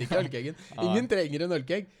trengte ikke ølkeggen. Ingen trenger en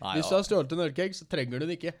ølkegg. Hvis du har stjålet en ølkegg, så trenger du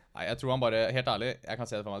den ikke. Nei, jeg tror han bare, helt ærlig, jeg kan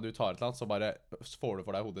se det for meg, du tar et eller annet, så bare får du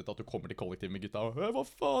for deg i hodet ditt at du kommer til kollektiv med gutta, og hva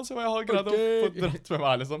faen, se hva jeg har greid å få dratt med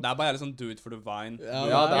meg, liksom. Det er bare liksom do it for the vine.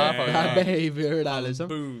 Ja, det er behavior der,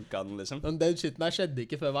 liksom. Bunka den, liksom. Men den shitten her skjedde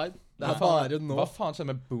ikke før Vine. Det er bare nå. Hva faen skjedde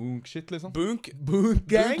med bunk-shit, liksom? Bunk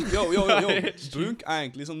gang? Yo. Bunk er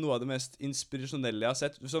egentlig sånn noe av det mest inspirasjonelle jeg har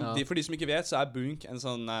sett. For de som ikke vet, så er Bunk en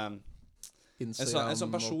sånn en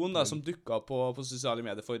sånn person da, som dukket opp på sosiale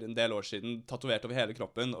medier for en del år siden, tatovert over hele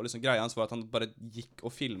kroppen, og liksom greia hans var at han bare gikk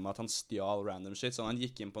og filmet at han stjal random shit, så han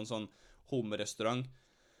gikk inn på en sånn hummerrestaurant,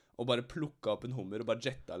 og bare plukket opp en hummer og bare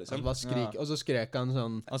jetta, liksom. Og så skrek han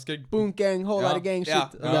sånn, han skrek Bunk-gang, hold out gang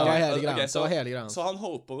shit. Det var hele greia. Okay, hele greia. Så han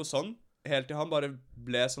holdt på sånn, helt til han bare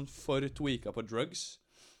ble sånn for tweaka på drugs.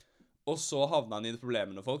 Og så havna han i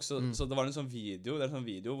problemer med folk. Så det var en sånn video,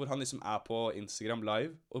 hvor han liksom er på Instagram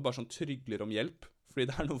live og bare sånn trygler om hjelp. Fordi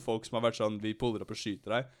det er noen folk som har vært sånn, vi puller opp og skyter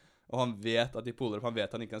deg. Og han vet at de puller opp, han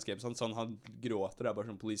vet han ikke kan skrive sånn, han gråter, det er bare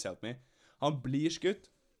sånn, please help me. Han blir skutt.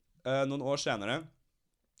 Noen år senere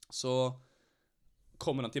så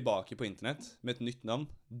kommer han tilbake på internett med et nytt navn,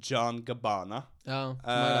 John Gabbana. Ja,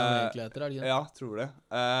 som er det han egentlig heter, er det ikke? Ja, tror det.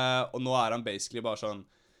 Og nå er han basically bare sånn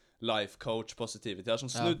life coach positivity. Han har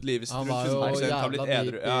sånn snudd livet sitt rundt 100%, har blitt edru. Han var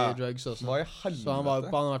jo jævla deep i drugs også. Hva i helvete? Så han har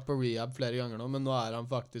vært på rehab flere ganger nå, men nå er han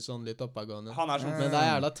faktisk sånn litt oppadgående. Han er sånn... Men det er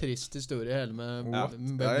jævla trist historie hele med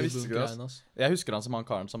jeg husker han som han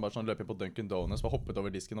karen som bare sånn løp inn på Dunkin' Donuts og hoppet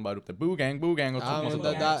over disken og bare ropte boo gang og tok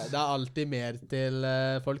masse det er alltid mer til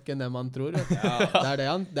folk enn det man tror. Det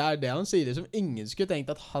er det han sier, som ingen skulle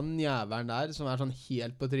tenkt at han jæveren der, som er sånn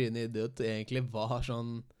helt på trynet idiot, egentlig var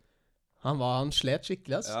sånn... Han slet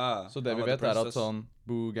skikkelig, ass. Ja, så det vi vet er at sånn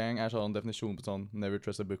boo-gang er sånn definisjon på sånn never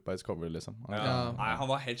trust a book by its cover, liksom. Ja. Nei, han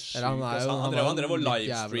var helt syk. Han drev og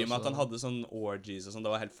livestreamet at han hadde sånn orgies og sånn.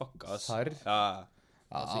 Det var helt fucka, ass. Serr? Ja.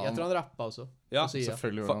 Jeg tror han rappa også. Ja,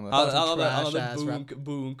 selvfølgelig gjorde han det. Han hadde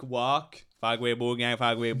boonk walk. Fagwe boo-gang,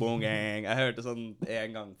 fagwe boo-gang. Jeg hørte sånn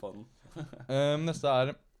en gang på den. Neste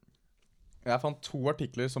er... Jeg fant 2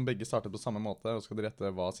 artikler som begge startet på samme måte, og skal dere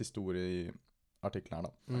gjette hva siste ordet i artiklene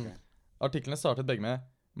er da. Okay. Artiklene startet begge med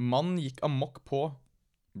 «Mann gikk amok på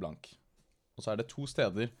blank». Og så er det 2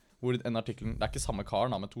 steder hvor en artiklen, det er ikke samme kar,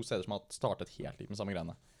 men 2 steder som har startet helt likt med samme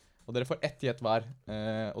greiene. Og dere får 1 gjett hver,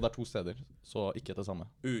 og det er 2 steder, så ikke det samme.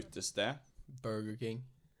 Utested. Burger King.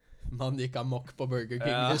 Man gikk amok på Burger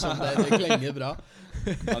King, liksom. Det klenger bra.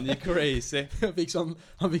 Han gikk crazy. Han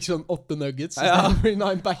fikk sånn 8 nuggets.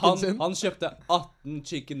 Han kjøpte 18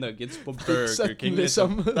 chicken nuggets på Burger King,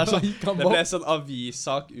 liksom. Det ble sånn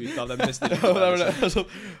avissak ut av den bestillingen.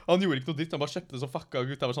 Han gjorde ikke noe dritt, han bare kjøpte det så fucka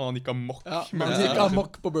ut. Det var sånn, han gikk amok. Han gikk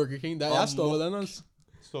amok på Burger King. Jeg står ved den, altså.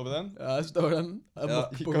 Står ved den? Ja, jeg står ved den.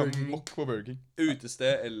 Amok på Burger King.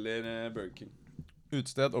 Utested eller Burger King?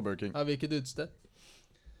 Utested og Burger King. Ja, hvilket utested?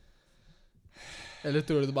 Eller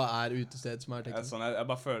tror du det bare er utested som er teknisk? Sånn, jeg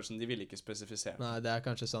bare føler som de vil ikke spesifisere. Nei, det er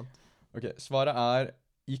kanskje sant. Ok, svaret er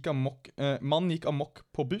mann gikk amok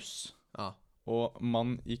på buss. Ja. Og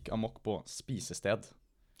mann gikk amok på spisested.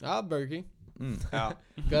 Ja, Burger King. Ja.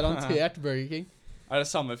 Garantert Burger King. Er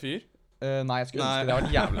det samme fyr? Nei, jeg skulle ønske det har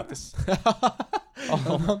vært jævlig lættis.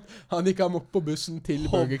 Han gikk amok på bussen til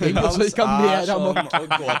Burger King, og så gikk han mer amok. Sånn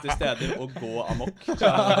å gå til steder og gå amok.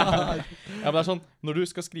 Ja, men det er sånn, når du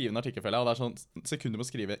skal skrive en artikkelfelle, og det er sånn sekunder med å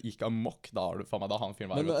skrive gikk amok, da har du faen meg, da har han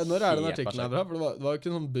fyren vært. Men når er den artikkelen her bra? For det var jo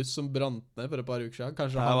ikke en sånn buss som brant ned for et par uker siden.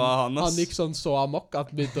 Kanskje han gikk sånn så amok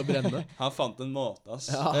at det begynte å brenne. Han fant en måte,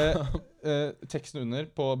 ass. Teksten under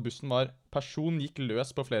på bussen var person gikk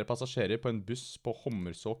løs på flere passasjerer på en buss på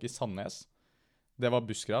Hommersåk i Sandnes. Det var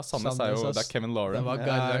bussgreia. Sandnes er jo, det er Kevin Lauren. Det var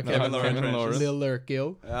Kevin Lauren. Lil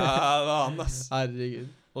Lurkio. Ja, det var han, ass.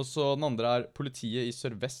 Herregud. Og så den andre er politiet i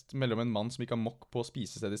Sør-Vest mellom en mann som gikk amok på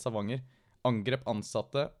spisestedet i Stavanger, angrep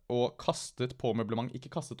ansatte og kastet på møblement,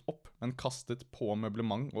 ikke kastet opp, men kastet på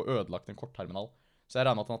møblement og ødelagt en kortterminal. Så jeg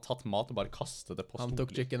regner med at han har tatt mat og bare kastet det på stolen. Han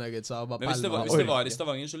tok chicken nuggets og bare men hvis det var i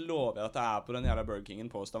Stavanger, så lover jeg at det er på den jævla Burger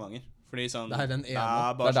Kingen på Stavanger. Fordi sånn, det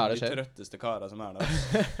er bare sånn de trøtteste karer som er der.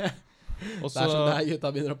 Det er sånn der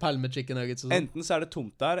gutta begynner å pælme chicken nuggets og sånn. Enten så er det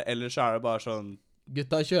tomt der, eller så er det bare sånn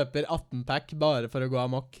gutta kjøper 18-pack bare for å gå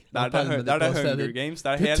amok. Det er Hunger Games.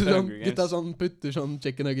 Det er helt Hunger Games. Gutta putter sånn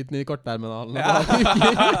chicken nuggeten i kortterminalen. Ja.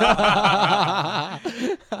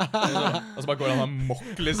 Og så bare går han amok,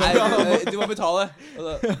 liksom. Nei, du må betale. Og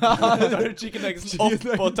da tar du chicken nuggeten opp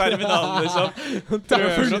på terminalen, liksom. Det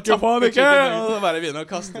funker faen ikke! Og så bare begynner å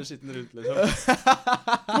kaste skitten rundt, liksom.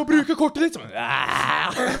 Du må bruke kortet ditt!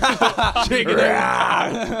 Chicken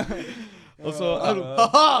nuggeten! Og så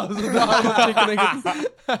Haha! Så det har jeg chicken nuggeten.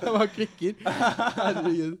 Jeg var klikker.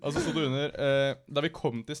 Herregud. Og så sto det under da vi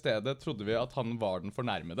kom til stedet, trodde vi at han var den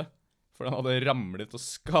fornærmede. For han hadde ramlet og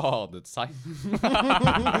skadet seg.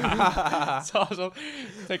 Så sånn,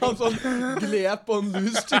 tenk Han sånn gled på en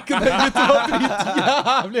loose chicken nugget. Det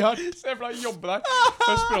var jævlig hardt. Se for deg å jobbe der.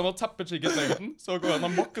 Først prøver han å tappe chicken nuggeten, så går han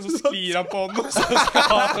amok, og så sklir han på den, og så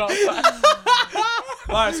skader han seg.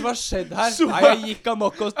 Hva det som har skjedd her? Nei, jeg gikk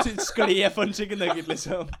amok og skled for en chicken nugget,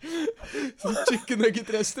 liksom. Chicken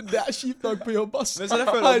nugget-rester, det kjipt nok på jobb, ass. Men så jeg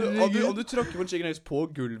føler at om du tråkker på en chicken nuggets på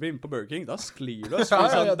gulvet inne på Burger King, da sklir du, ass.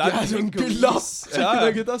 Det sånn glass chicken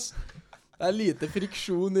nugget, ass. Det lite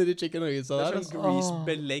friksjon i de chicken nuggets der. Det sånn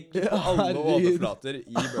grease-belegg på alle overflater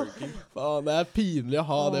i Burger King. Faen, det pinlig å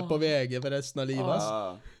ha det på VG for resten av livet,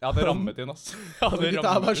 ass. Jeg hadde rammet inn, ass. Det er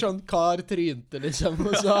bare sånn kar trynte, liksom,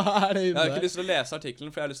 og så det Jeg har ikke inne. lyst til å lese artikkelen,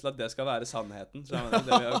 for jeg har lyst til at det skal være sannheten. Så det er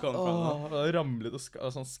det vi har kommet fram nå. Jeg hadde ramlet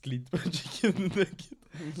og sånn sklidd på en chicken nugget.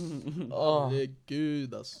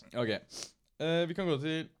 Herregud, ass. Ok, vi kan gå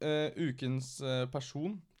til ukens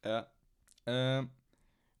person. Ja.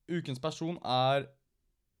 Ukens person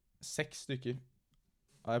 6 stykker.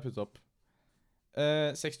 Har jeg puttet opp.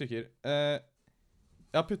 6 stykker.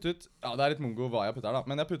 Jeg har puttet, det litt mongo hva jeg har puttet her da,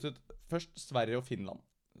 men jeg har puttet først Sverige og Finland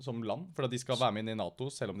som land, for at de skal være med inn i NATO,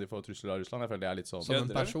 selv om de får trusler av Russland. Jeg føler det litt sånn. Som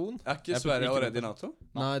en person? Er ikke Jeg Sverige putter ikke allerede i NATO?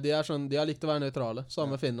 Nei, de har likt å være nøytrale.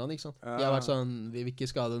 Samme Finland, ikke sant? De har vært sånn, vi vil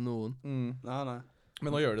ikke skade noen. Nei. Men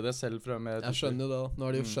nå gjør de det selv fra med... Jeg skjønner jo det da. Nå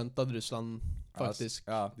har de jo skjønt at Russland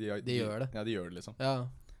faktisk, de gjør det. Ja, de gjør det liksom. ja.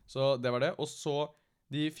 Så det var det. Og så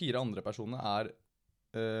de 4 andre personene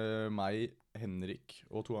meg, Henrik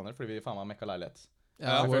og 2 andre, fordi vi faen meg mekka leilighet.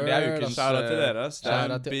 Ja, for det ukens... Kjære til dere, ass. Det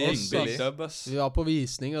Kjære en til big, oss, big ass. dub, ass. Vi var på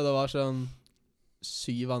visning, og det var sånn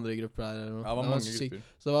 7 andre grupper der eller noe. Ja, det var mange sykt.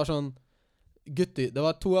 grupper. Så det var sånn det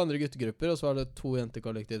var 2 andre guttegrupper, og så var det 2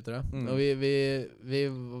 jentekollektiv, tror jeg. Og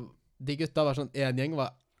de gutta var sånn, en gjeng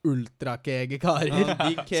var ultrakege karer.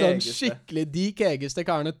 Sånn skikkelig de kegeste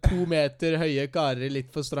karene, 2 meter høye karer, litt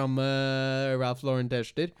for stramme Ralph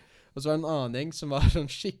Lauren-tester. Og så var det en annen gjeng som var sånn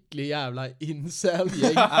skikkelig jævla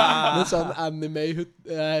incel-gjeng med sånn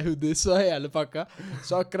anime-hoodies og hele pakka.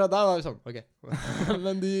 Så akkurat der var vi sånn, ok.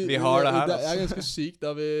 Men Vi har det her, det er ganske sykt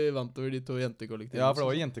da vi vant over de 2 jentekollektivene. Ja, for det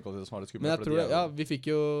var jentekollektivet som var det skummelt. Men jeg tror det,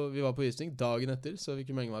 vi var på visning dagen etter, så vi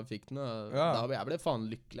ikke mange var fikk den. Og jeg ble faen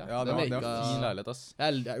lykkelig. Ja, det var fin leilighet, ass.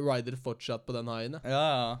 Jeg rider fortsatt på den haien,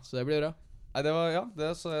 Ja. så det blir bra. Nei, det var, det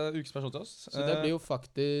er så ukens person til oss. Så det blir jo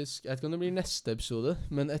faktisk, jeg vet ikke om det blir neste episode,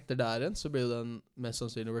 men etter der igjen så blir jo den mest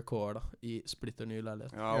sannsynlig record da, i splitter ny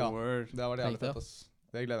leilighet. Ja, word. Det var det jævlig Tenkte jeg. fett, ass.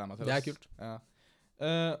 Det gleder jeg meg til. Det er ass. kult. Ja.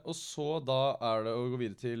 Og så da det å gå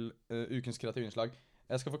videre til ukens kreative innslag.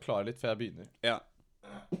 Jeg skal forklare litt før jeg begynner. Ja.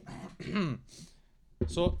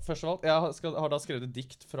 Så først av alt, jeg har da skrevet et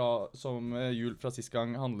dikt som Juel fra sist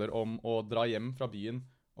gang handler om å dra hjem fra byen,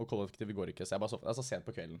 og kollektivet går ikke, så jeg er så sent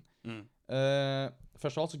på kvelden.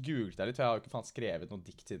 Først av alt så googlet jeg litt, for jeg har jo ikke faen skrevet noe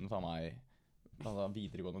dikt siden for meg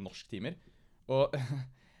videregående norsktimer. Og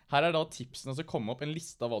her da tipsene som kom opp, en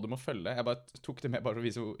liste av hva du må følge. Jeg bare tok det med bare for å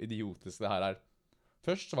vise hvor idiotisk det her er.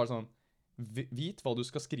 Først så var det sånn, vit hva du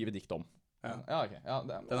skal skrive dikt om. Ja, ok. Ja,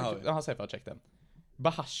 den har vi. Jeg har sett for å sjekke den.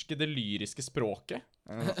 Beherske det lyriske språket.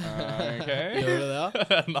 Okay. Gjør det det, ja?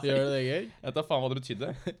 Nei. Gjør det det gøy? Jeg vet faen hva det betydde.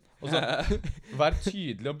 Og så, vær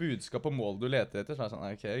tydelig om budskap og mål du leter etter. Så er det sånn,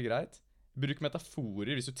 ok, greit. Bruk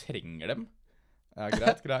metaforer hvis du trenger dem. Ja,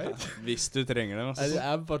 greit. Hvis du trenger dem, altså. Jeg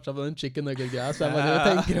er fortsatt på den chicken nugget-greia, så jeg bare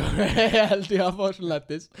tenker over det hele tiden for sånn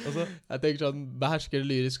lættis. Jeg tenker sånn, behersker det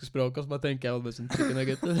lyriske språket, og så bare tenker jeg med sånn chicken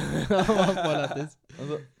nugget. For lættis.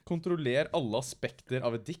 Kontroller alle aspekter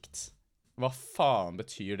av et dikt. Hva faen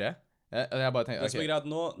betyr det? Jeg bare tenker, Det som er greit,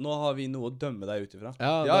 nå har vi noe å dømme deg ut ifra.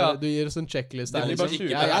 Ja, du gir oss en checklist her, liksom.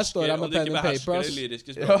 Jeg står her med pen and paper,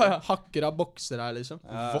 ass. Hakker av bokser her, liksom.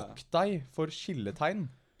 Vokt deg for skilletegn.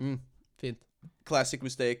 Fint. Classic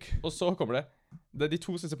mistake. Og så kommer det. De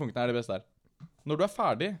 2 siste punktene er det beste her. Når du er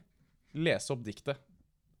ferdig, les opp diktet.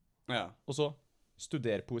 Ja. Og så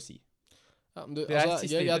studer poesi. Ja, men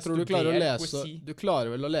jeg tror du klarer å lese. Du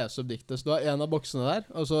klarer vel å lese opp diktet. Så du har en av boksene der,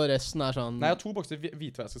 og så resten er sånn. Nei, jeg har 2 bokser.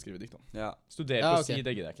 Vite hva jeg skal skrive dikt om. Ja. Studere poesi,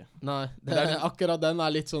 det gidder jeg ikke. Nei, akkurat den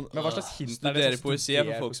er litt sånn. Men hva slags hint Studere poesi er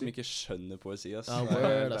for folk som ikke skjønner poesi, ass. Ja,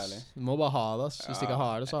 word, ass. Du må bare ha det, ass. Hvis du ikke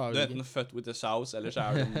har det, så har du det ikke. Du er enten født with the sauce, eller så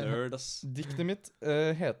er du en nerd, ass. Diktet mitt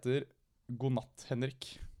heter Godnatt, Henrik.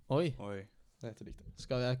 Oi. Det heter diktet.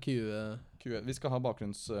 Skal jeg cue? Vi skal ha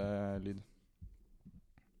bakgrunnslyd.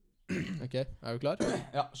 Ok, er du klar?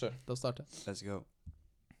 Ja, kjør. Da starter jeg. Let's go.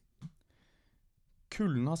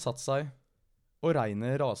 Kulden har satt seg, og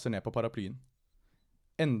regnet raser ned på paraplyen.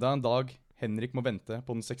 Enda en dag Henrik må vente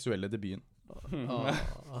på den seksuelle debuten.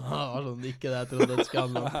 Sånn, ikke det jeg trodde det skulle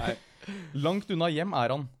handle om. Langt unna hjem er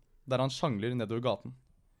han, der han sjangler nedover gaten.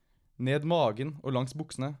 Ned magen og langs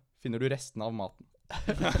buksene finner du restene av maten.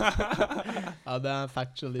 Ja, det er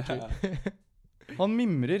factually true. Han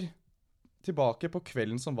mimrer tilbake på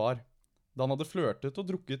kvelden som var, da han hadde flørtet og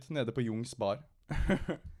drukket nede på Jungs bar.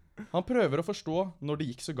 Han prøver å forstå når det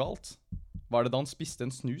gikk så galt. Var det da han spiste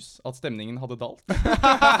en snus at stemningen hadde dalt?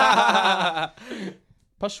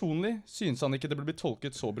 Personlig synes han ikke det ble blitt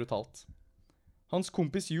tolket så brutalt. Hans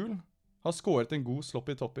kompis Juel har skåret en god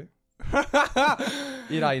sloppy toppy.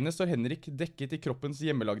 I regnet står Henrik dekket i kroppens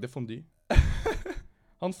hjemmelagde fondy.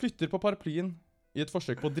 Han flytter på paraplyen i et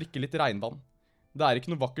forsøk på å drikke litt regnvann. Det er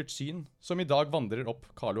ikke noe vakkert syn som i dag vandrer opp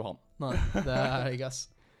Karl Johan. Nei, det er ikke ass.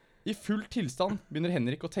 I full tilstand begynner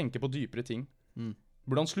Henrik å tenke på dypere ting.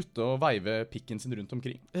 Burde han slutte å veive pikken sin rundt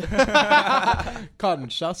omkring?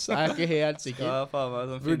 Kanskje, ass. Jeg er ikke helt sikker. Ja, faen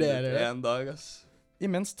meg, sånn Vurderer finner det. en dag, ass.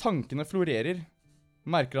 Imens tankene florerer,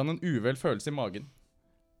 merker han en uvel følelse i magen.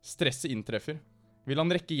 Stresset inntreffer. Vil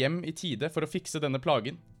han rekke hjem i tide for å fikse denne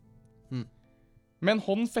plagen? Med en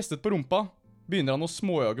hånd festet på rumpa, begynner han å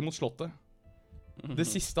småjage mot slottet. Det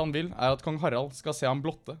siste han vil er at kong Harald skal se ham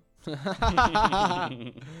blotte.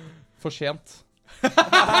 For sent.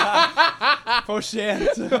 For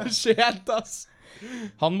sent. For sent, ass.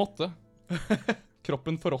 Han måtte.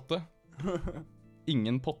 Kroppen forrådte.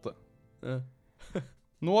 Ingen potte.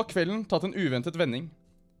 Nå har kvelden tatt en uventet vending.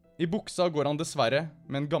 I buksa går han dessverre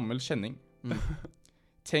med en gammel kjenning.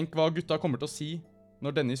 Tenk hva gutta kommer til å si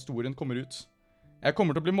når denne historien kommer ut. Jeg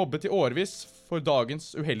kommer til å bli mobbet i årevis for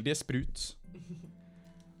dagens uheldige sprut.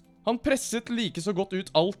 Han presset like så godt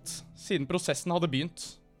ut alt siden prosessen hadde begynt.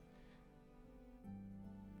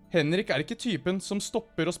 Henrik er ikke typen som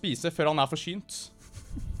stopper å spise før han er forsynt.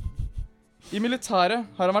 I militæret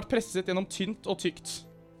har han vært presset gjennom tynt og tykt.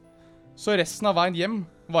 Så resten av veien hjem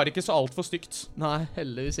var ikke så alt for stygt. Nei,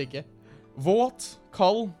 heldigvis ikke. Våt,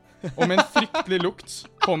 kald og med en fryktelig lukt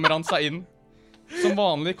kommer han seg inn. Som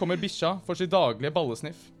vanlig kommer bikkja for sitt daglige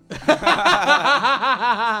ballesniff.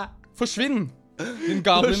 Forsvinn, din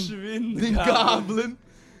goblin. Forsvinn, Din goblin.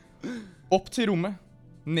 Opp til rommet,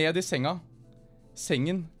 ned i senga.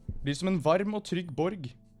 Sengen blir som en varm og trygg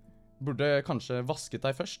borg. Burde kanskje vasket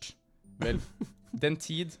deg først. Vel, den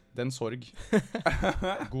tid, den sorg.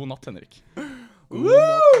 God natt, Henrik.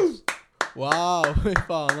 Wow, fy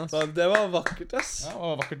faen, ass. Faen, det var vakkert, ass. Ja,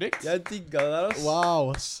 og vakkert dikt. Jeg digga det der, ass.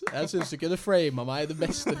 Wow, ass. Jeg synes du kunne frama meg i det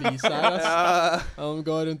beste lyset her, ass. Ja. Han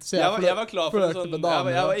går rundt og ser Jeg var klar for flørte sånn, med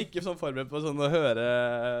damer, jeg var da. ikke sånn forberedt på sånn å høre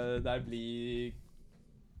der bli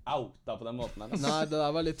outa på den måten her. Nei, det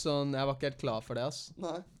der var litt sånn, jeg var ikke helt klar for det, ass.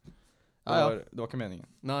 Nei. Det var ikke meningen.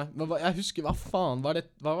 Nei, men jeg husker, hva faen,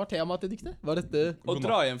 hva var temaet til diktet? Var dette... Å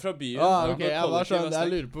dra hjem fra byen. Ok,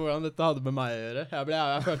 jeg lurer på hvordan dette hadde med meg å gjøre.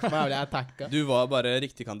 Jeg følte meg jævlig attacka. Du var bare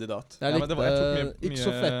riktig kandidat. Jeg Ja, men likte jeg tok ikke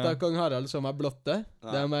så fett av kong Harald som er blotte.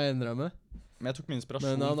 Nei. Det må jeg innrømme. Men jeg tok min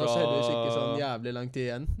inspirasjon Men han har heldigvis ikke sånn jævlig lang tid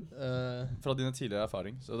igjen. fra dine tidligere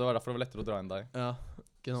erfaring. Så det var derfor det var lettere å dra inn deg. Ja,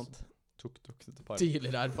 ikke sant. Tok det par.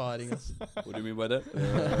 Tidligere erfaring, ass. Hvor mye var det?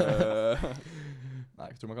 Nei,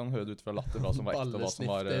 jeg tror man kan høre det ut fra latter hva som var ekte og hva som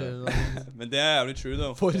var... Men det er jævlig true, da.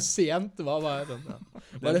 For sent, hva var det? Sånn, ja.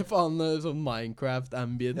 Var det faen sånn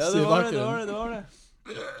Minecraft-ambience? Ja, det var det.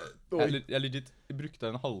 Jeg legit brukte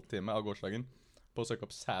en halvtime av gårsdagen på å søke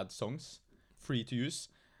opp sad songs, free to use.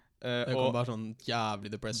 Det kom bare sånn jævlig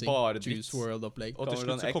depressing bare Juice dritt. WRLD-opplegg. Og til Kommer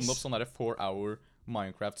slutt så sånn kom det X. opp sånn der 4-hour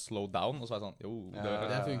Minecraft slow down, og så var jeg sånn, jo,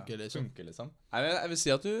 Det funker liksom. Nei, men jeg vil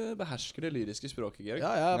si at du behersker det lyriske språket, Georg.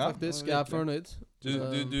 Ja, Ja, faktisk. Jeg er fornøyd.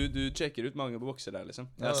 Du sjekker ut mange bokser der, liksom.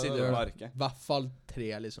 Ja, Jeg sitter det og gjør merker. I hvert fall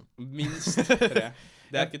 3, liksom. Minst 3.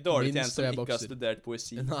 Det er ikke dårlig til en Minst som 3 ikke har bokser. studert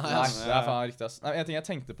poesi. Nei, Nei, ass. det er faen riktig, ass. Nei, en ting jeg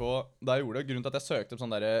tenkte på da jeg gjorde det, grunnen til at jeg søkte opp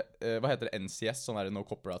sånn der, hva heter det, NCS, sånn der No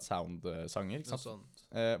Copyright Sound-sanger, ikke Noe sant?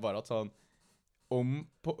 sånt. Var at sånn,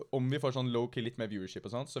 om vi får sånn low-key litt mer viewership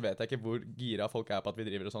og sånt, så vet jeg ikke hvor gira folk er på at vi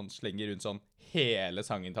driver og sånn slenger rundt sånn hele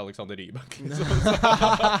sangen til Alexander Rybak.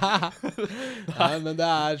 Nei, men det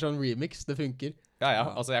er sånn remix, det funker. Ja,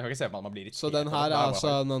 altså jeg kan ikke se for meg at man blir litt... Så den her er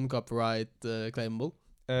altså non-copyright claimable.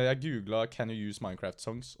 Jeg googlet 'Can you use Minecraft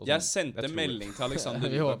songs?' Og sånn. Jeg sendte Jeg tror melding til Alexander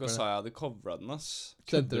Vi Rybak håper og det. sa jeg hadde covret den, ass.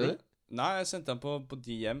 Sendte du det? Nei, jeg sendte han på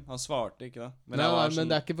DM. Han svarte ikke da. Nei, jeg var men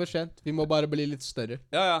det er ikke for sent. Vi må bare bli litt større.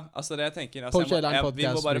 Ja, altså det jeg tenker På altså, Kjelleren vi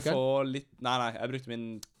må bare podcast-brukeren? få litt... Nei, jeg brukte min...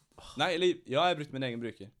 Nei, eller... Ja, jeg brukte min egen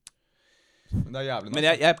bruker. Men det er jævlig Men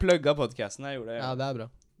nice. jeg plugga podcasten, jeg gjorde det. Ja, det er bra.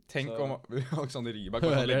 Tenk Så- om Alexander Rybak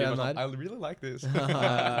Hører bare legger den sånn her. I really like this.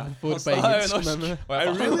 For på engelsk, men I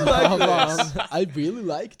really like this. I really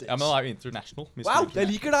like this. Ja, men han er jo international. Wow, jeg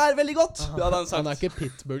liker det her veldig godt. Det hadde han sagt. Han er ikke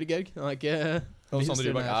Pittsburgh, Han er ikke Alexander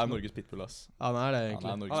Rybak er International. Norges pitbull, ass. Han er det, Han er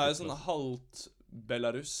egentlig. Norges Han er jo pitbull. sånn halvt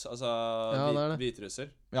Belarus, altså Ja, han er det. hvitrusser.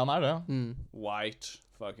 Ja, han er det, ja. White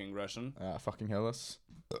fucking Russian. Ja, fucking hell, ass.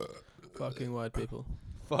 Fucking white people.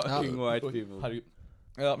 Fucking white Oi, people. herregud.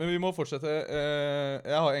 Ja, men vi må fortsette.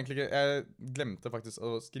 Jeg har egentlig ikke Jeg glemte faktisk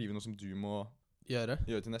å skrive noe som du må Gjøre.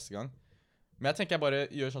 gjøre til neste gang. Men jeg tenker jeg bare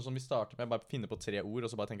gjør sånn som vi starter med. Bare finner på 3 ord, og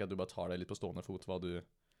så bare tenker jeg at du bare tar det litt på stående fot. Hva du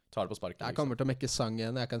tar det på sparket. Jeg kommer til å mekke sang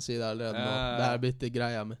igjen. Jeg kan si det allerede nå. Ja. Det er blitt det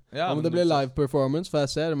greia mi. Ja, Om men det blir så- live performance, får jeg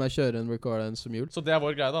se om jeg kjører en record en som jul. Så det er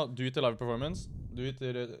vår greie, da. Du til live performance, du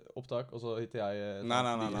til opptak, og så hit til jeg. Nei.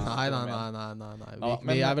 Nei. Ja,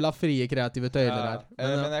 men- Jeg vil ha frie, kreative tøyler Ja. her.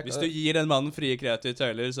 Men jeg, Hvis du gir den mannen frie kreative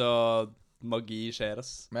tøyler, så magi skjer,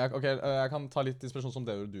 ass. Men jeg kan ta litt inspirasjon som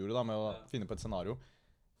det du gjorde, da, med å finne på et scenario.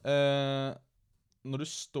 Når du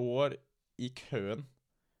står i køen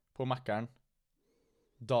på Mækkern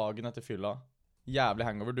dagen etter fylla, jævlig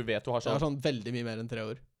hangover, du vet du har Jeg har sånn sånn veldig mye mer enn 3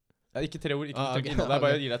 ord. ja, Ikke 3 ord, ikke Ah, tenk ok. innhold, det er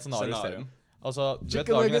bare å gi deg et scenario Scenario. isteden. Altså, du vet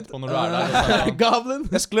Chicken dagen nugget. etterpå når du er der og så er det sånn, Goblin!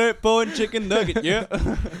 Jeg sklør på en chicken nugget, yeah.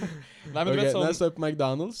 Nei, men du Ok, vet når jeg sånn står på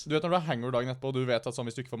McDonald's. Du vet når du er hangover dagen etterpå, og du vet at sånn,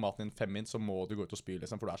 hvis du ikke får maten din 5 min, så må du gå ut og spy,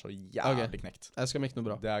 liksom, for du er så jævlig knekt. Jeg skal mekke noe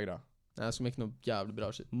bra. Det er greia. Jeg skal mekke noe jævlig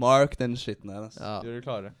bra shit. Mark den skitten her, ass. Ja. Gjør dere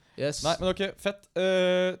klare. Yes. Nei, men ok, fett.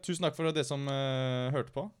 Tusen takk for dere som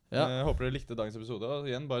hørte på. Ja. Håper dere likte dagens episode. Og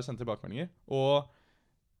igjen, bare send tilbakemeldinger. Og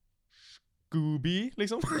Scooby,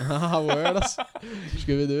 liksom. Word, ass.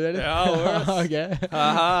 Scooby-Doo, eller? Ja, word. Ok.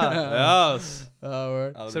 Haha, ja, ass.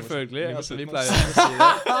 Word. Ja, det må- Selvfølgelig. må Altså, vi slutte med pleier å si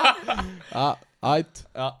det. Ja, eit.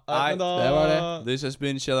 Ja, Nei, men da det var det. This has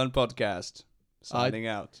been Chillin' Podcast. Signing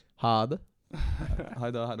out. Ha det.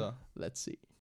 Hei da, hei da. Let's see.